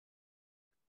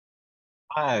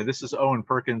Hi, this is Owen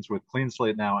Perkins with Clean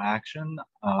Slate Now Action.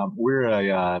 We're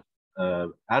a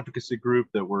advocacy group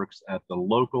that works at the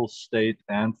local, state,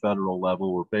 and federal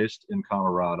level. We're based in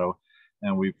Colorado,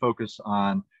 and we focus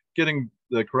on getting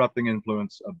the corrupting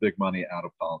influence of big money out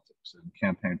of politics and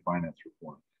campaign finance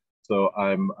reform. So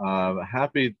I'm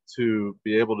happy to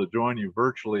be able to join you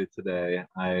virtually today.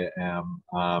 I am,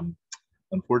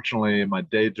 unfortunately, my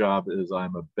day job is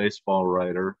I'm a baseball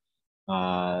writer,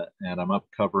 and I'm up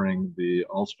covering the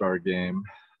All-Star game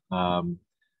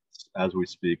as we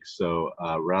speak. So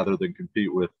rather than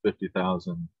compete with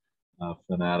 50,000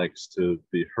 fanatics to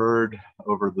be heard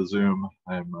over the Zoom,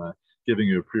 I'm giving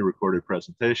you a pre-recorded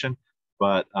presentation.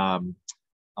 But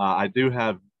I do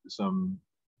have some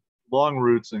long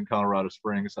roots in Colorado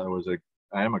Springs. I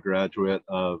am a graduate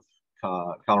of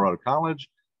Colorado College.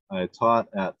 I taught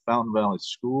at Fountain Valley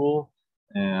School,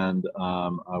 and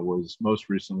I was most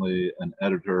recently an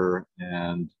editor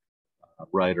and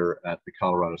writer at the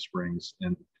Colorado Springs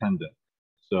Independent.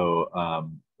 So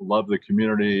love the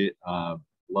community,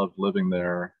 love living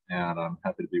there, and I'm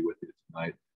happy to be with you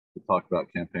tonight to talk about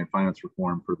campaign finance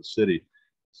reform for the city.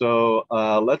 So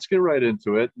let's get right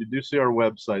into it. You do see our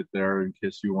website there in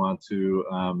case you want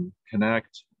to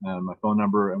connect, my phone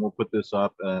number, and we'll put this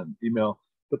up, and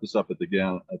put this up at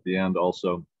the end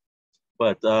also.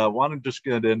 But I want to just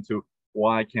get into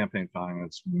why campaign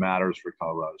finance matters for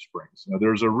Colorado Springs.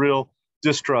 There's a real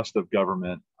distrust of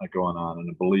government going on, and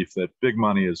a belief that big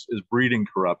money is breeding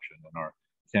corruption in our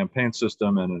campaign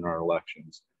system and in our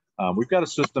elections. We've got a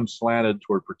system slanted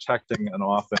toward protecting and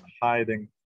often hiding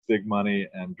big money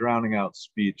and drowning out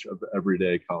speech of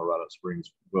everyday Colorado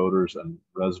Springs voters and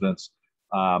residents.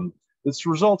 This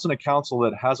results in a council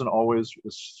that hasn't always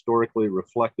historically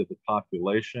reflected the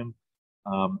population,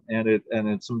 and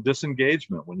it's some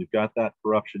disengagement. When you've got that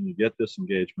corruption, you get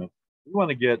disengagement. We want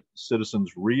to get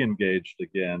citizens re-engaged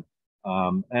again,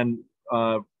 and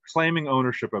claiming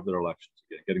ownership of their elections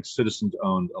again, getting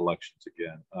citizens-owned elections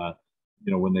again.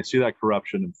 When they see that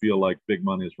corruption and feel like big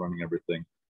money is running everything,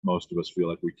 most of us feel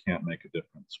like we can't make a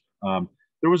difference.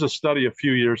 There was a study a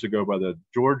few years ago by the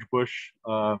George Bush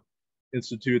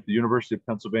Institute, the University of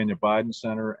Pennsylvania Biden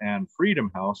Center, and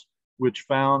Freedom House, which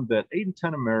found that 8 in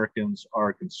 10 Americans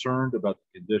are concerned about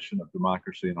the condition of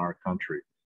democracy in our country.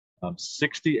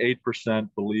 68%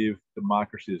 believe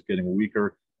democracy is getting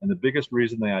weaker, and the biggest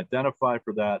reason they identify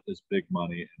for that is big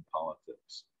money in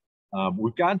politics.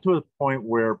 We've gotten to a point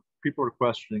where people are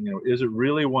questioning, is it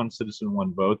really one citizen,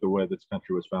 one vote, the way this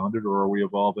country was founded, or are we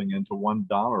evolving into $1,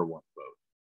 one vote?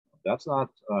 That's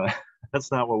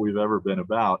not what we've ever been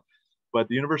about. But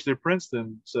the University of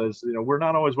Princeton says, we're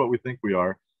not always what we think we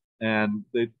are. And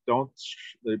they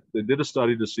did a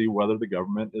study to see whether the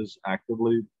government is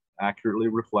accurately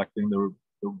reflecting the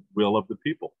will of the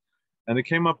people. And they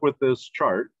came up with this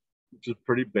chart, which is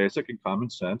pretty basic and common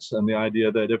sense. And the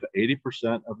idea that if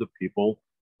 80% of the people,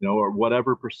 or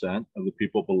whatever percent of the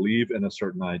people believe in a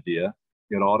certain idea,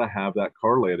 it ought to have that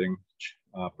correlating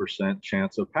percent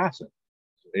chance of passing.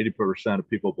 So 80% of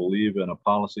people believe in a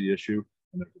policy issue,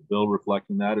 and if the bill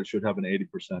reflecting that, it should have an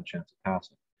 80% chance of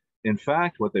passing. In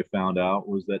fact, what they found out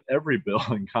was that every bill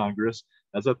in Congress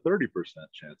has a 30%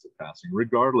 chance of passing,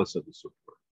 regardless of the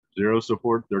support. 0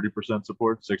 support, 30%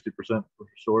 support, 60%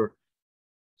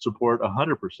 support,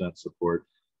 100% support.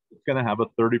 It's going to have a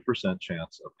 30%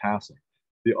 chance of passing.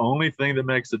 The only thing that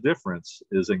makes a difference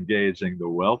is engaging the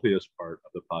wealthiest part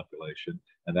of the population,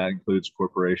 and that includes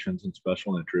corporations and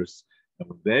special interests. And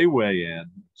when they weigh in,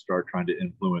 start trying to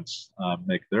influence,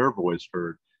 make their voice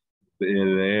heard,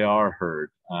 they are heard.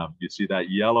 You see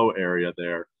that yellow area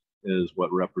there is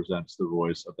what represents the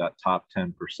voice of that top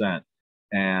 10%.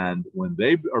 And when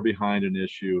they are behind an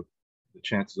issue, the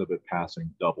chances of it passing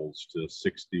doubles to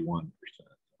 61%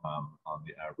 on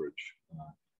the average.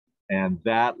 And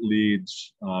that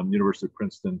leads University of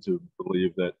Princeton to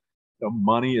believe that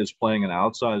money is playing an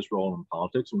outsized role in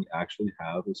politics, and we actually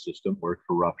have a system where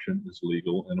corruption is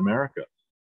legal in America.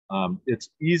 It's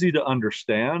easy to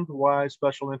understand why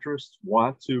special interests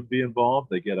want to be involved.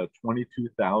 They get a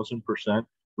 22,000%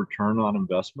 return on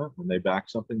investment when they back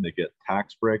something. They get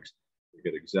tax breaks, they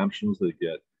get exemptions, they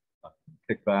get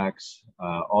kickbacks,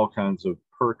 all kinds of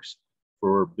perks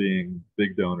for being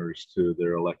big donors to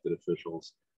their elected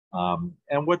officials.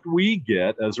 And what we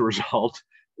get as a result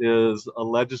is a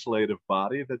legislative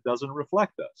body that doesn't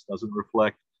reflect us, doesn't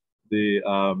reflect the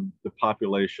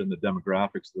population, the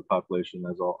demographics of the population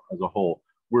as a whole.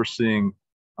 We're seeing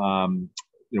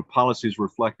policies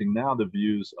reflecting now the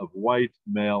views of white,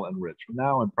 male, and rich.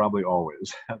 Now and probably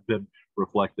always have been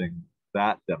reflecting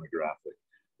that demographic.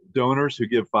 Donors who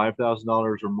give $5,000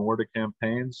 or more to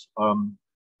campaigns,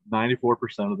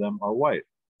 94% of them are white.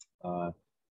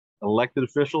 Elected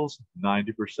officials,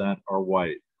 90% are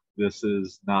white. This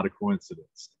is not a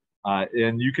coincidence.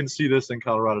 And you can see this in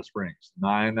Colorado Springs.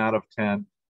 9 out of 10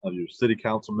 of your city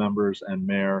council members and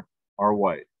mayor are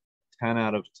white. 10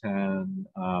 out of 10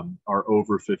 are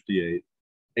over 58.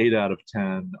 8 out of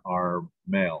 10 are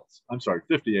males. I'm sorry,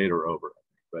 58 or over,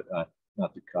 but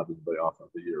not to cut everybody off of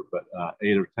the year, but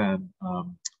 8 or 10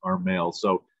 are males.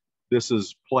 So this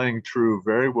is playing true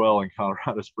very well in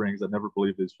Colorado Springs. I never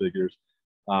believed these figures,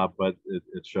 but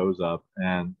it shows up,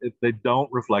 and they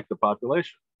don't reflect the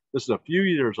population. This is a few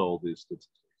years old, these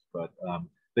statistics, but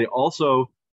they also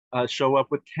show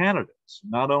up with candidates.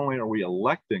 Not only are we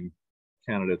electing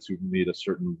candidates who meet a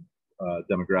certain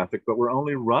demographic, but we're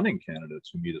only running candidates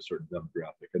who meet a certain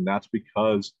demographic. And that's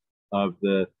because of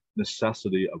the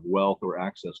necessity of wealth or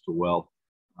access to wealth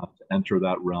to enter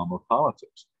that realm of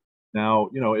politics. Now,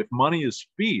 you know, if money is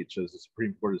speech, as the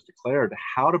Supreme Court has declared,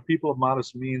 how do people of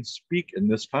modest means speak in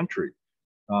this country?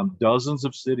 Dozens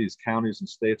of cities, counties, and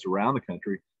states around the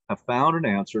country have found an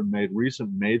answer and made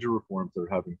recent major reforms that are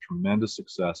having tremendous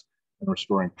success in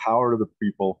restoring power to the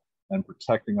people and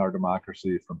protecting our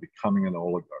democracy from becoming an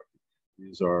oligarchy.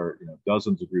 These are, you know,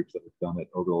 dozens of groups that have done it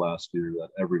over the last year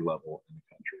at every level in the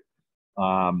country.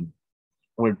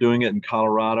 We're doing it in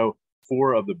Colorado.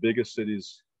 4 of the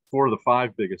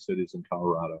 5 biggest cities in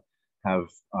Colorado have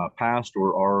passed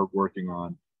or are working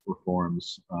on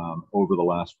reforms over the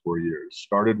last 4 years.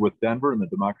 Started with Denver and the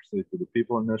Democracy for the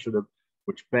People Initiative,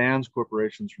 which bans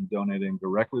corporations from donating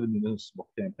directly to municipal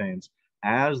campaigns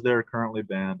as they're currently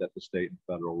banned at the state and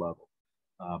federal level.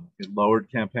 It lowered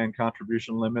campaign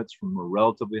contribution limits from a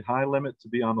relatively high limit to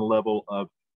be on the level of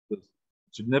the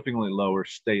significantly lower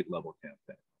state level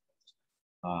campaign.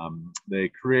 They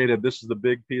created, this is the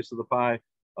big piece of the pie,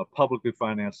 a publicly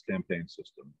financed campaign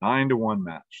system, 9-to-1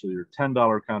 match. So your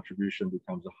 $10 contribution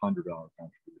becomes a $100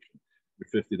 contribution.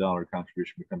 Your $50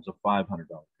 contribution becomes a $500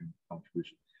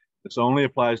 contribution. This only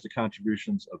applies to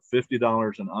contributions of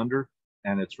 $50 and under,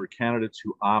 and it's for candidates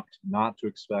who opt not to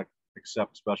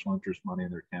accept special interest money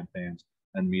in their campaigns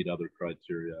and meet other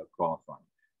criteria of qualifying.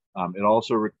 It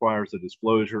also requires the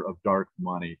disclosure of dark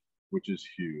money, which is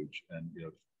huge, and, you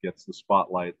know, gets the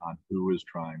spotlight on who is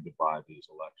trying to buy these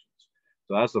elections.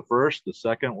 So that's the first. The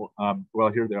second,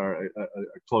 well, here they are,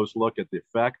 a close look at the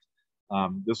effect.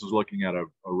 This is looking at a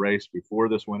race before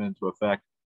this went into effect,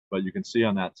 but you can see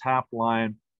on that top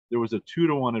line, there was a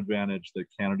 2-to-1 advantage that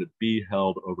candidate B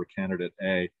held over candidate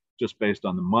A just based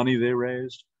on the money they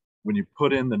raised. When you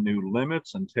put in the new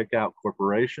limits and take out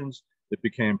corporations, it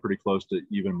became pretty close to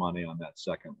even money on that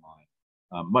second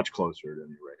line, much closer at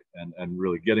any rate, and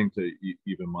really getting to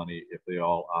even money if they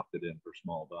all opted in for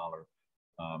small dollar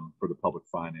for the public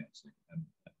financing. And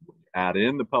when you add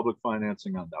in the public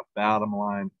financing on that bottom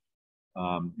line,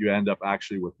 you end up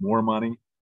actually with more money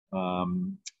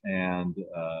and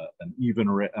an even,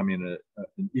 an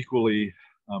equally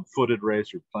footed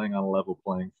race. You're playing on a level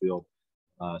playing field.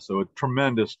 So a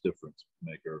tremendous difference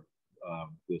maker,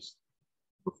 this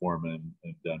reform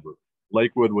in Denver.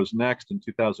 Lakewood was next in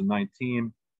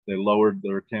 2019. They lowered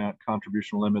their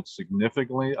contribution limits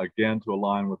significantly, again, to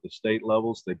align with the state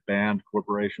levels. They banned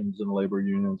corporations and labor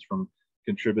unions from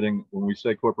contributing. When we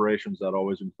say corporations, that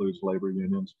always includes labor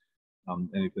unions,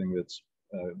 anything that's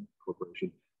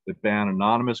corporation. They ban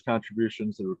anonymous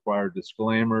contributions. They require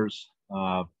disclaimers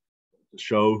to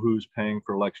show who's paying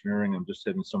for electioneering. I'm just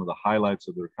hitting some of the highlights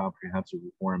of their comprehensive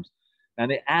reforms. And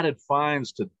they added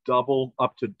fines to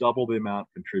up to double the amount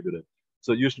contributed.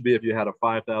 So it used to be if you had a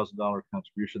 $5,000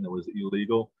 contribution that was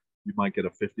illegal, you might get a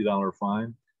 $50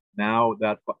 fine. Now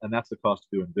and that's the cost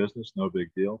of doing business, no big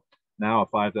deal. Now a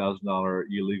 $5,000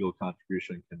 illegal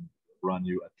contribution can run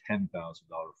you a $10,000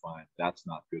 fine. That's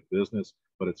not good business,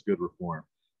 but it's good reform.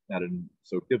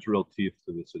 So it gives real teeth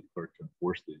to the city clerk to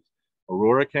enforce these.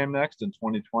 Aurora came next in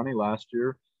 2020, last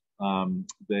year.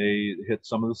 They hit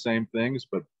some of the same things,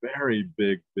 but very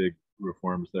big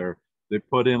reforms there. They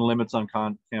put in limits on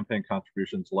campaign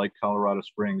contributions like Colorado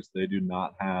Springs. They did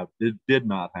not have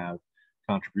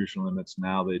contribution limits.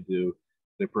 Now they do.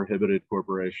 They prohibited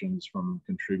corporations from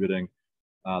contributing.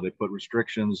 They put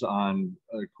restrictions on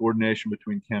coordination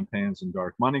between campaigns and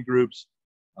dark money groups,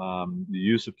 the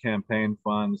use of campaign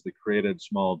funds. They created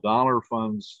small dollar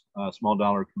funds, small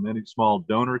donor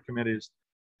committees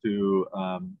to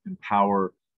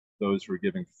empower those who are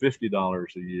giving $50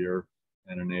 a year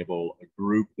and enable a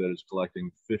group that is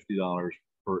collecting $50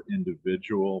 per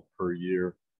individual per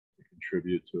year to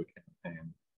contribute to a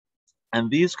campaign. And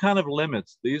these kind of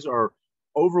limits, these are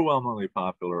overwhelmingly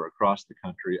popular across the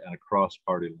country and across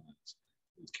party lines.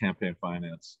 campaign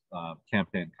finance,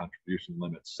 campaign contribution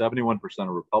limits. 71% of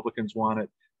Republicans want it,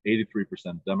 83%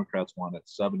 of Democrats want it,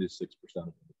 76% of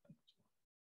independents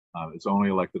want it. It's only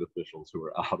elected officials who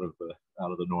are out of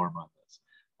the norm on this.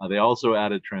 They also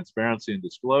added transparency and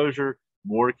disclosure,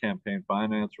 more campaign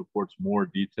finance reports, more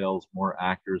details, more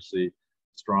accuracy,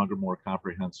 stronger, more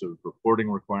comprehensive reporting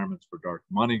requirements for dark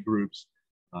money groups,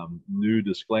 new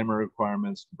disclaimer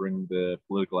requirements to bring the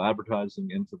political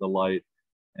advertising into the light,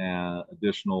 and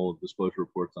additional disclosure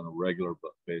reports on a regular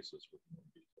basis with more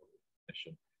detailed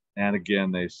information. And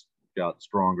again, they got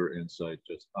stronger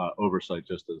oversight,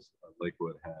 just as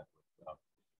Lakewood had, with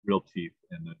real teeth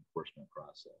in the enforcement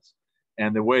process.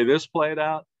 And the way this played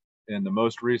out in the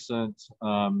most recent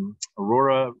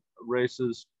Aurora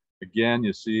races, again,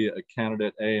 you see a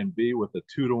candidate A and B with a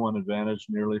 2-to-1 advantage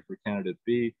nearly for candidate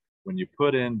B. When you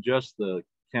put in just the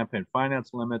campaign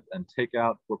finance limit and take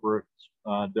out corporate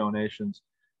donations,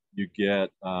 you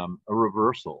get a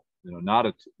reversal. Not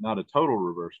a total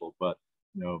reversal, but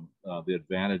the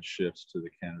advantage shifts to the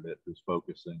candidate who's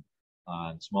focusing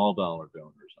on small dollar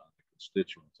donors, on the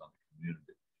constituents, on the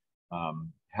community.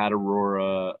 Had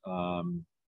Aurora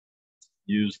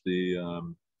used the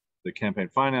campaign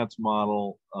finance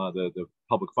model, the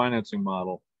public financing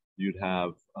model, you'd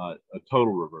have a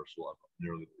total reversal of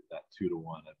nearly that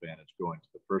 2-to-1 advantage going to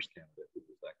the first candidate, who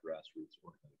was that grassroots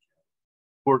organization.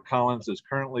 Fort Collins is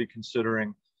currently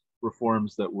considering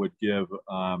reforms that would give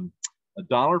a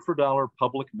dollar-for-dollar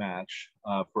public match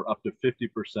for up to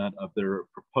 50% of their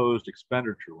proposed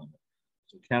expenditure limit.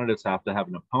 So candidates have to have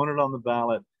an opponent on the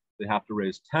ballot. They have to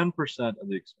raise 10% of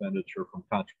the expenditure from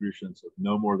contributions of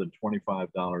no more than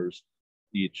 $25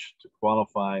 each to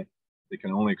qualify. They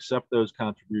can only accept those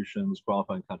contributions,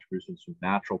 qualifying contributions, from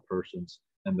natural persons,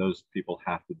 and those people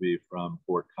have to be from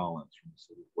Fort Collins, from the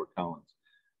city of Fort Collins.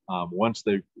 Once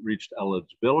they've reached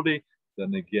eligibility, then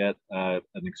they get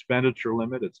an expenditure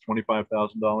limit. It's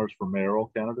 $25,000 for mayoral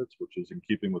candidates, which is in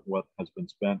keeping with what has been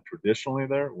spent traditionally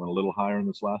there. Went a little higher in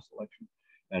this last election,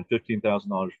 and $15,000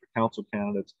 for council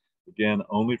candidates. Again,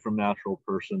 only from natural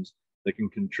persons. They can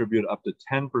contribute up to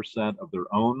 10% of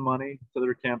their own money to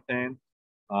their campaign,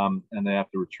 and they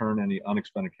have to return any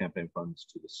unexpended campaign funds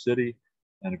to the city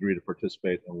and agree to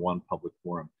participate in one public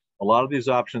forum. A lot of these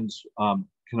options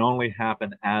can only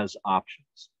happen as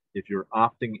options. If you're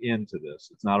opting into this,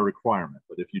 it's not a requirement,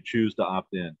 but if you choose to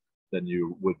opt in, then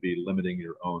you would be limiting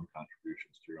your own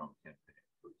contributions to your own campaign,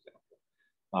 for example.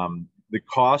 The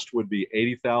cost would be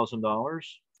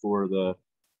 $80,000 for the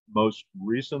most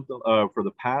recent, for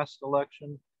the past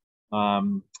election.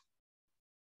 The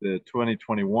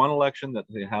 2021 election that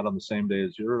they had on the same day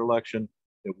as your election,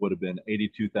 it would have been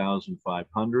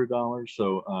 $82,500.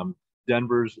 So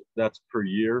Denver's, that's per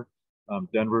year.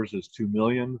 Denver's is $2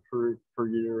 million per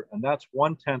year, and that's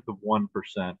 1/10 of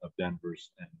 1% of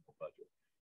Denver's annual budget.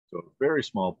 So a very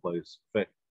small price to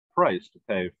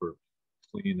pay for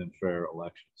clean and fair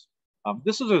elections.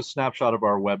 This is a snapshot of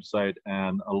our website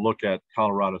and a look at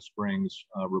Colorado Springs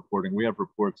reporting. We have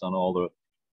reports on all the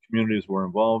communities we're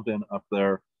involved in up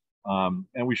there,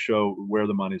 and we show where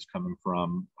the money's coming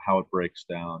from, how it breaks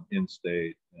down,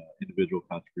 in-state, individual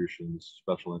contributions,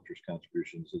 special interest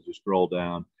contributions. As you scroll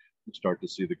down, you start to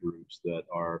see the groups that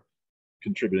are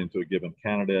contributing to a given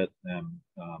candidate, and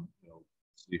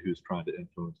see who's trying to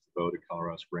influence the vote in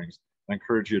Colorado Springs. I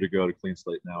encourage you to go to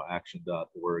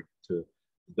cleanslatenowAction.org to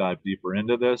dive deeper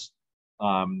into this.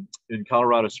 In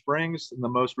Colorado Springs, in the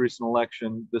most recent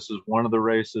election, this is one of the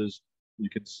races. You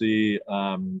can see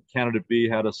candidate B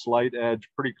had a slight edge,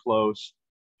 pretty close.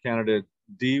 Candidate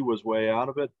D was way out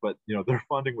of it, but their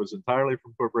funding was entirely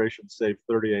from corporations, save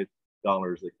 $38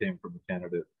 that came from the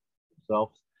candidate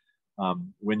themselves.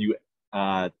 When you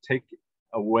take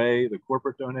away the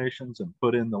corporate donations and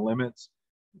put in the limits,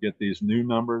 you get these new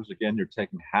numbers. Again, you're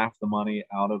taking half the money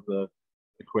out of the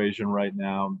equation right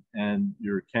now, and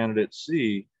your candidate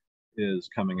C is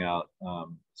coming out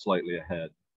slightly ahead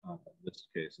in this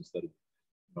case, instead of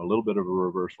a little bit of a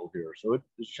reversal here. So it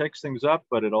shakes things up,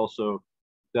 but it also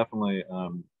definitely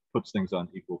puts things on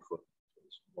equal footing to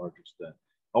a large extent.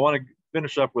 I want to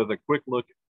finish up with a quick look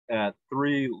at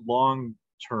 3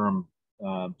 long-term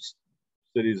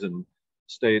cities and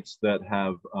states that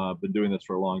have been doing this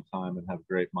for a long time and have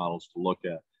great models to look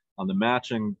at. On the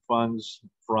matching funds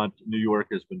front, New York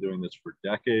has been doing this for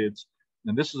decades.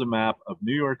 And this is a map of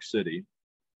New York City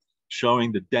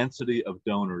showing the density of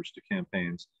donors to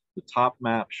campaigns. The top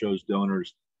map shows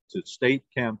donors to state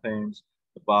campaigns.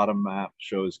 The bottom map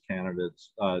shows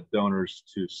candidates, donors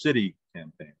to city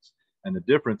campaigns. And the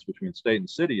difference between state and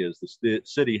city is the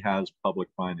city has public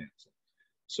financing.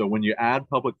 So when you add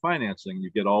public financing, you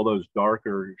get all those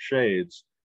darker shades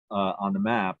on the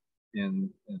map in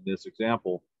this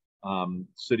example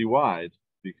citywide,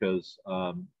 because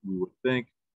we would think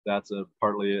that's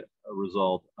partly a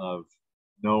result of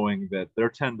knowing that their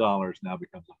 $10 now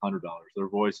becomes $100. Their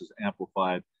voice is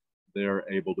amplified. They're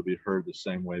able to be heard the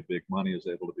same way big money is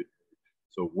able to be heard.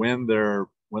 So when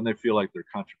they feel like their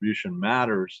contribution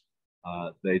matters,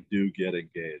 they do get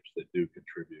engaged. They do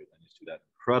contribute, and you see that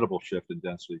incredible shift in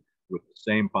density with the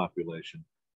same population.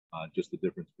 Just the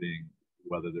difference being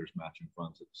whether there's matching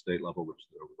funds at the state level, which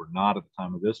there were not at the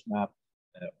time of this map,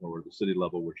 or the city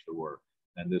level, which there were.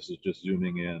 And this is just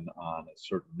zooming in on a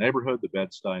certain neighborhood, the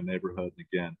Bed-Stuy neighborhood. And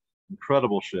again,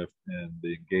 incredible shift in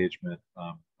the engagement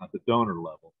at the donor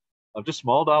level of just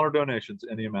small dollar donations,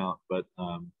 any amount, but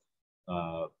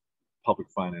public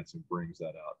financing brings that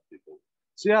out to people.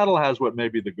 Seattle has what may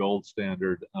be the gold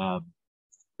standard.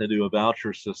 They do a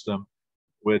voucher system,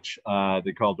 which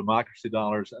they call democracy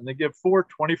dollars, and they give 4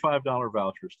 $25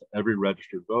 vouchers to every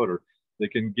registered voter. They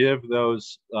can give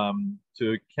those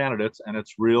to candidates, and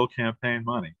it's real campaign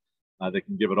money. They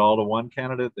can give it all to one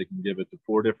candidate. They can give it to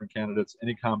 4 different candidates,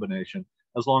 any combination,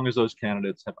 as long as those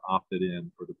candidates have opted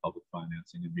in for the public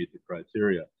financing and meet the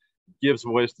criteria. It gives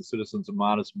voice to citizens of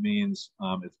modest means.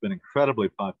 It's been incredibly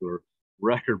popular,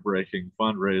 record-breaking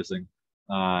fundraising,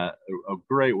 a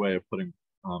great way of putting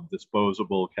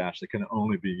disposable cash that can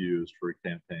only be used for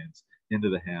campaigns into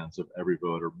the hands of every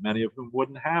voter, many of whom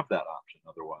wouldn't have that option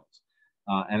otherwise.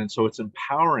 And so it's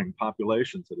empowering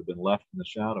populations that have been left in the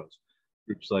shadows.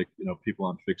 Groups like, people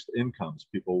on fixed incomes,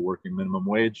 people working minimum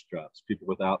wage jobs, people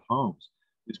without homes.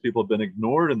 These people have been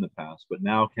ignored in the past, but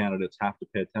now candidates have to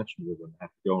pay attention to them,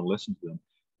 have to go and listen to them,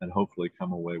 and hopefully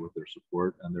come away with their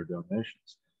support and their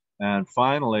donations. And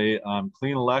finally,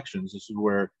 clean elections. This is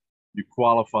where you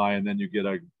qualify, and then you get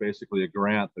basically a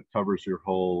grant that covers your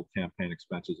whole campaign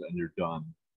expenses, and you're done.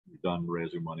 You're done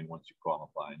raising money once you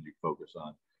qualify, and you focus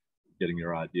on getting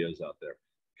your ideas out there.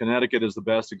 Connecticut is the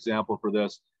best example for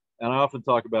this. And I often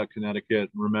talk about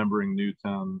Connecticut, remembering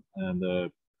Newtown and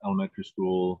the elementary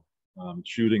school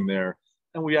shooting there.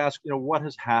 And we ask, what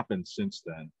has happened since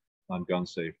then on gun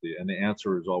safety? And the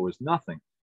answer is always nothing.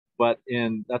 But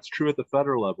that's true at the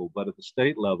federal level, but at the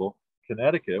state level,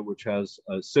 Connecticut, which has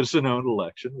a citizen-owned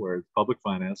election where it's public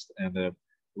financed and the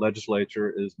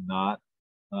legislature is not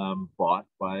bought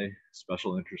by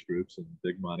special interest groups and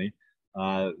big money,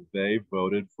 they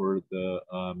voted for the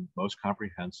most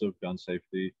comprehensive gun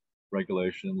safety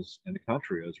regulations in the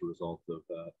country as a result of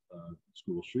that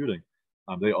school shooting.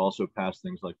 They also passed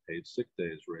things like paid sick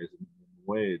days, raising the minimum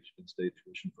wage, and state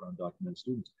tuition for undocumented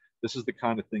students. This is the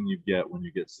kind of thing you get when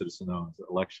you get citizen-owned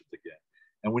elections again.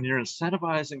 And when you're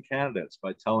incentivizing candidates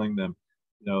by telling them,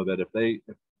 that if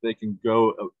they can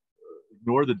go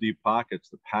ignore the deep pockets,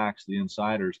 the PACs, the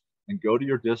insiders, and go to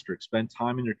your district, spend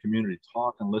time in your community,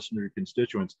 talk and listen to your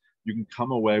constituents, you can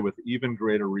come away with even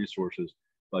greater resources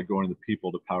by going to the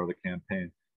people to power the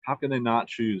campaign. How can they not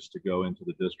choose to go into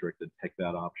the district and take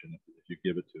that option if you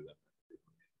give it to them?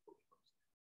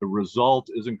 The result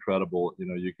is incredible.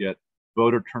 You get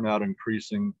voter turnout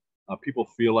increasing. People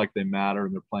feel like they matter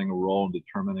and they're playing a role in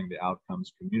determining the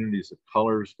outcomes. Communities of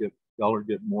color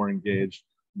get more engaged.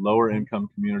 Lower income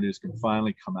communities can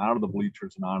finally come out of the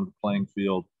bleachers and onto the playing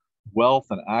field. Wealth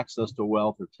and access to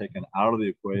wealth are taken out of the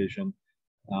equation.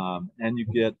 And you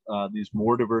get these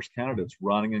more diverse candidates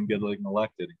running and getting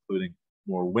elected, including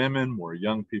more women, more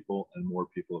young people, and more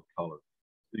people of color.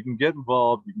 You can get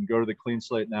involved. You can go to the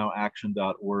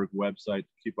CleanSlateNowAction.org website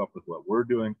to keep up with what we're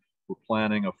doing. We're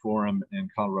planning a forum in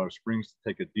Colorado Springs to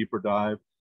take a deeper dive.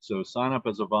 So sign up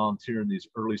as a volunteer in these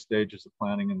early stages of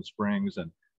planning in the Springs,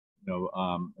 and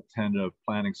attend a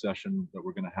planning session that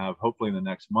we're going to have hopefully in the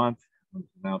next month. We'll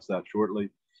announce that shortly.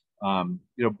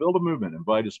 Build a movement,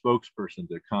 invite a spokesperson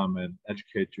to come and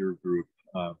educate your group,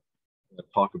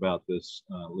 talk about this,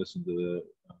 listen to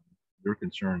your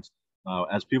concerns.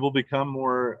 As people become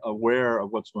more aware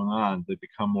of what's going on, they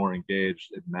become more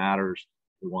engaged. It matters.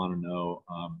 They want to know.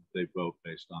 They vote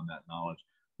based on that knowledge.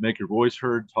 Make your voice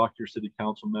heard. Talk to your city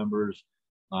council members,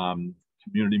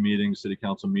 community meetings, city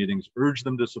council meetings. Urge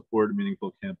them to support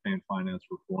meaningful campaign finance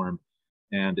reform.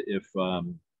 And if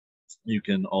you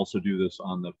can also do this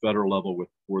on the federal level with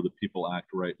For the People Act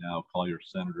right now. Call your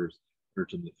senators,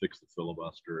 urge them to fix the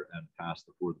filibuster and pass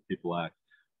the For the People Act.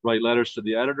 Write letters to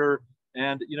the editor.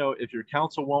 And if your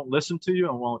council won't listen to you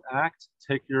and won't act,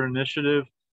 take your initiative,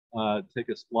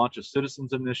 launch a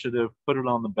citizens initiative, put it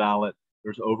on the ballot.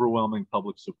 There's overwhelming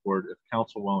public support. If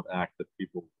council won't act, the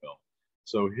people will.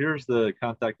 So here's the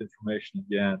contact information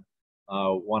again.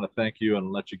 Want to thank you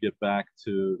and let you get back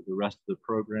to the rest of the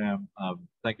program.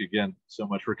 Thank you again so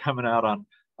much for coming out on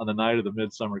on the night of the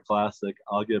Midsummer Classic.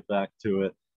 I'll get back to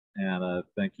it. And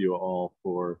thank you all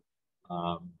for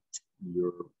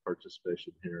your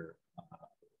participation here.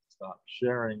 Stop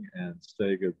sharing and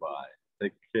say goodbye.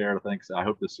 Take care. Thanks. I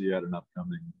hope to see you at an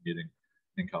upcoming meeting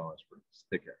in Colorado Springs.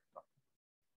 Take care.